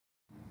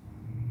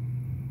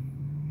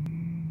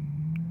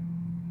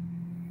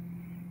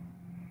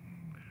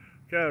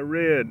Look how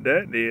red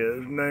that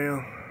is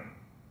now.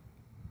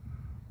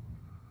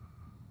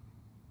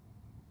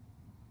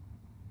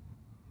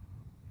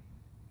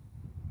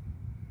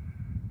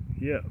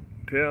 Yep,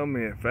 tell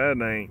me if that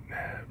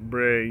ain't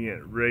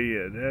brilliant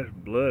red. That's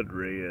blood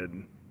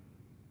red.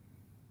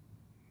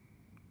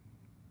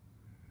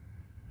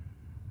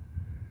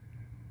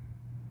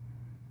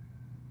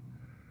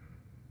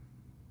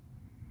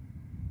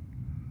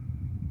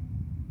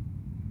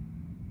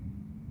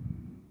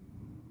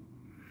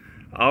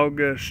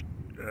 August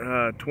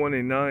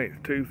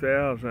 29th,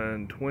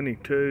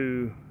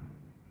 2022.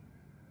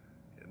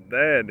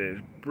 That is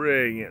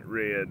brilliant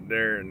red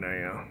there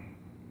now.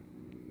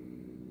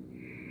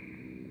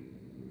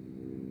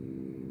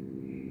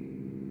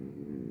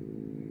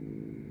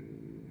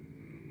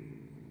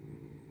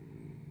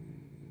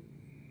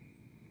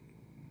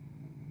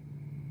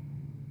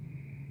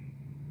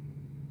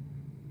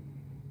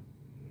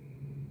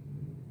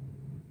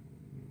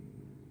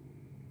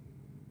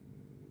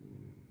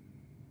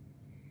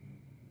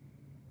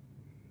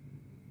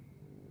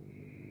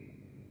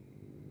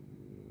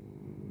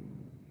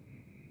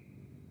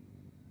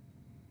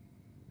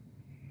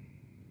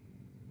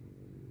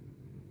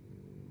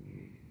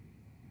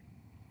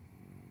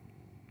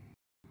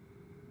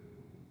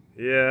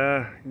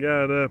 Yeah, I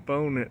got up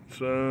on it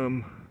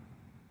some,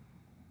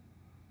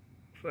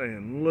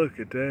 saying, look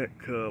at that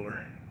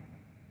color.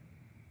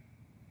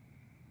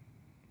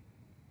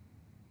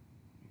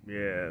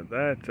 Yeah,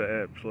 that's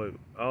absolute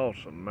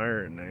awesome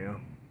there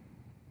now.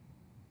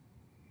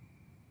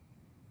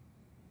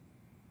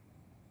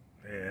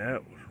 Yeah,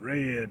 that was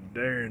red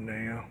there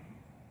now.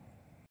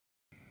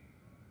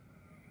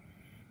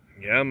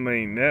 Yeah, I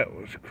mean, that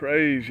was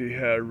crazy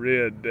how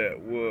red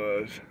that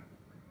was.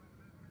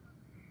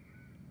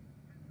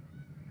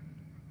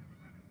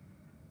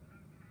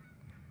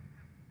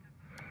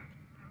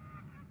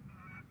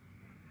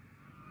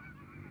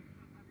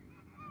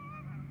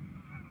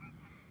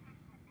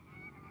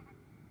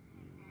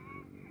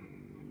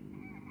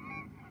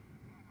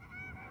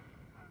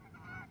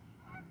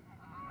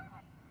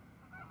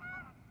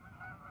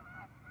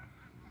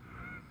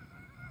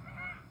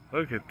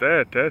 Look at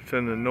that, that's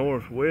in the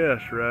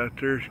northwest right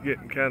there. It's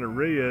getting kind of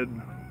red.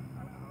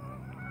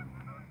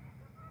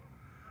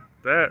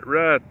 That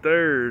right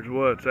there is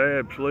what's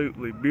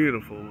absolutely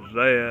beautiful, is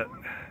that.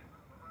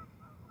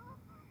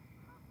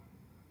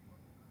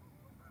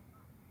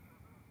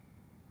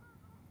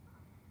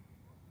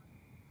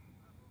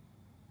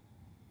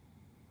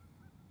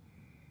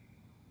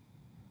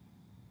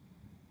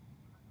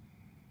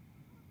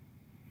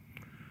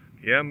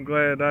 Yeah, I'm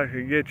glad I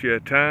could get you a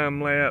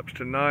time lapse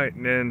tonight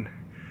and then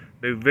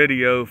do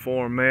video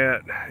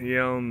format,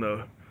 on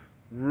the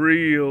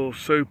real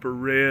super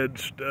red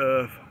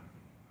stuff.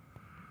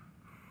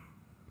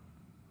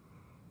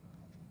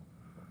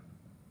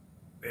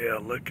 Yeah,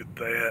 look at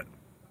that.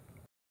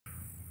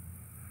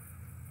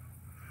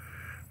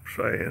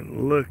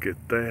 Saying, look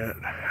at that.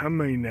 I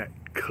mean, that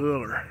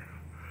color.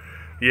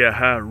 Yeah,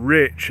 how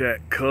rich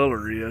that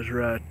color is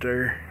right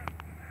there.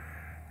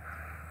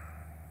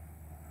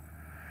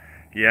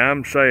 Yeah,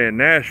 I'm saying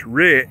that's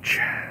rich.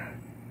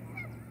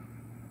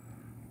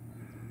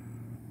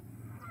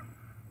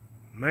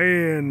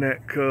 Man,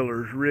 that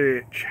color's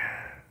rich.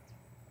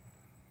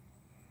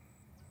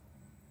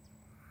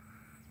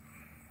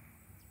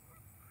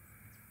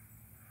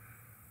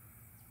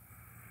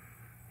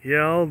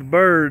 Yeah, all the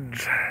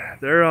birds,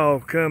 they're all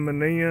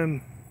coming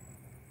in.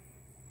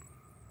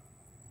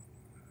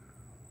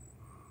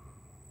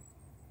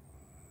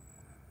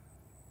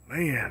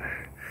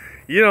 Man,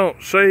 you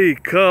don't see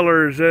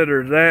colors that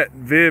are that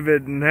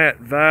vivid and that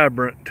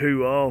vibrant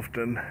too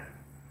often.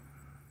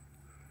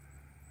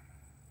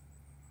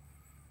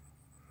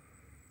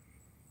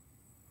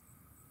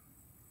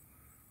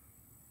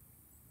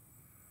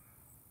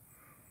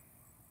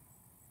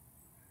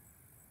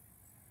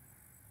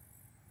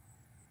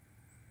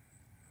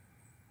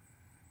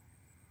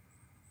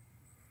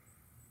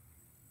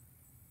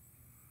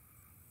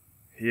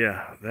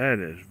 Yeah, that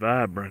is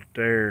vibrant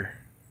there.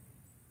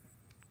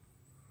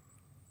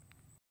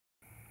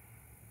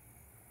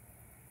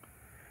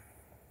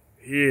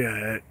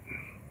 Yeah,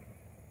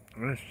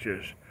 that's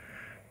just,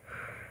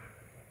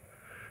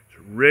 it's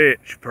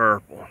rich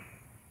purple.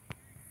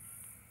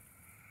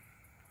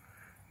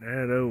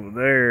 That over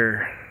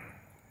there,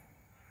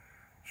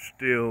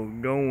 still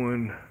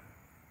going.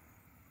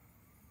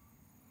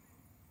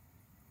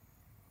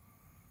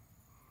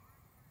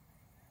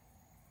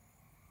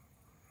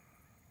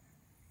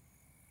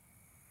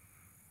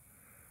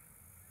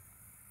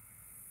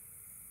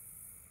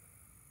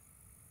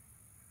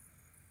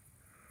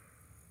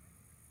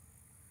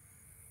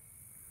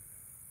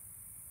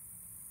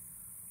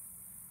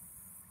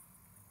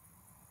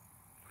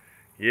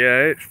 Yeah,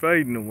 it's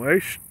fading away.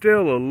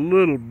 Still a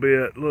little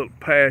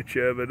patch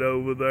of it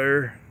over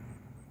there.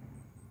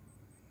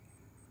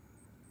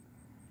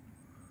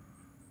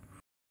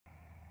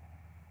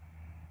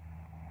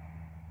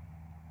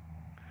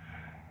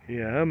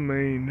 Yeah, I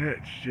mean,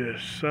 that's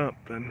just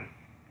something.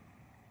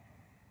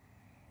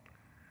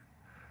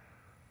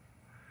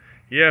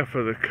 Yeah,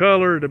 for the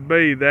color to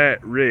be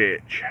that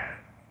rich.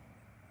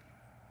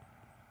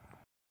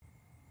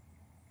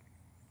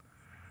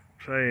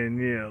 Saying,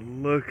 yeah,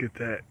 look at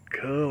that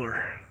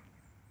color.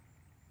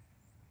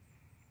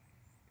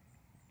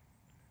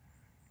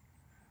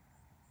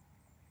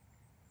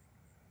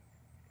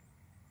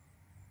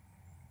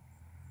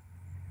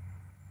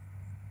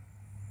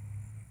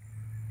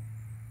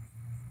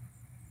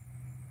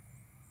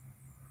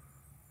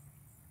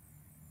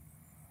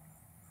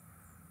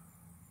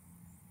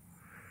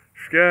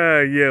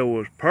 Sky, yeah,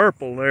 was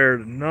purple there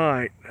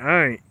tonight.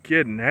 I ain't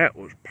kidding, that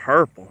was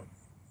purple.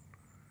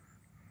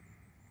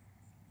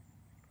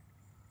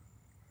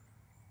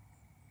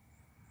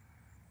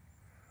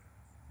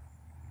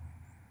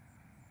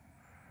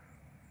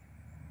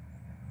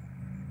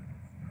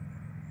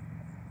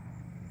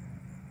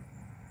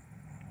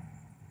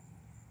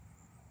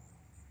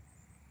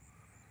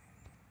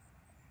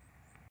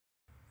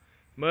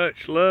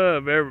 Much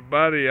love,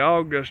 everybody.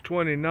 August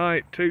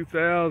 29th,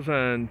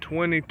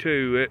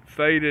 2022. It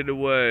faded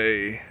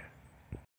away.